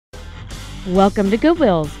Welcome to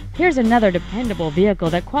Goodwill's. Here's another dependable vehicle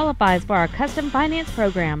that qualifies for our custom finance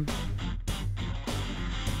program.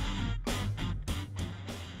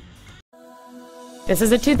 This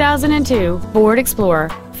is a 2002 Ford Explorer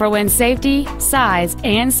for when safety, size,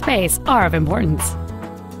 and space are of importance.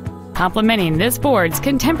 Complementing this Ford's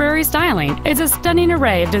contemporary styling is a stunning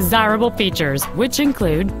array of desirable features, which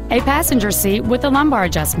include a passenger seat with a lumbar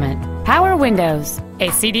adjustment, power windows, a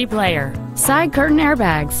CD player, side curtain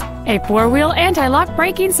airbags, a four-wheel anti-lock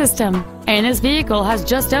braking system, and this vehicle has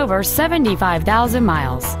just over 75,000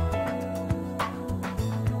 miles.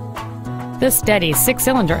 The steady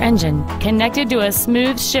six-cylinder engine, connected to a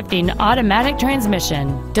smooth shifting automatic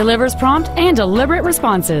transmission, delivers prompt and deliberate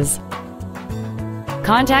responses.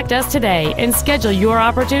 Contact us today and schedule your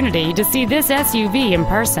opportunity to see this SUV in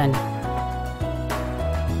person.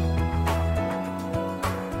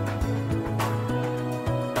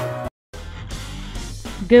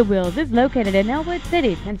 Goodwill's is located in Ellwood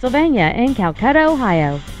City, Pennsylvania, and Calcutta,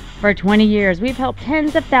 Ohio. For 20 years, we've helped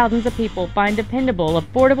tens of thousands of people find dependable,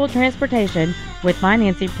 affordable transportation with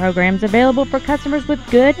financing programs available for customers with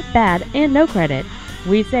good, bad, and no credit.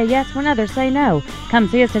 We say yes when others say no. Come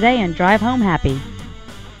see us today and drive home happy.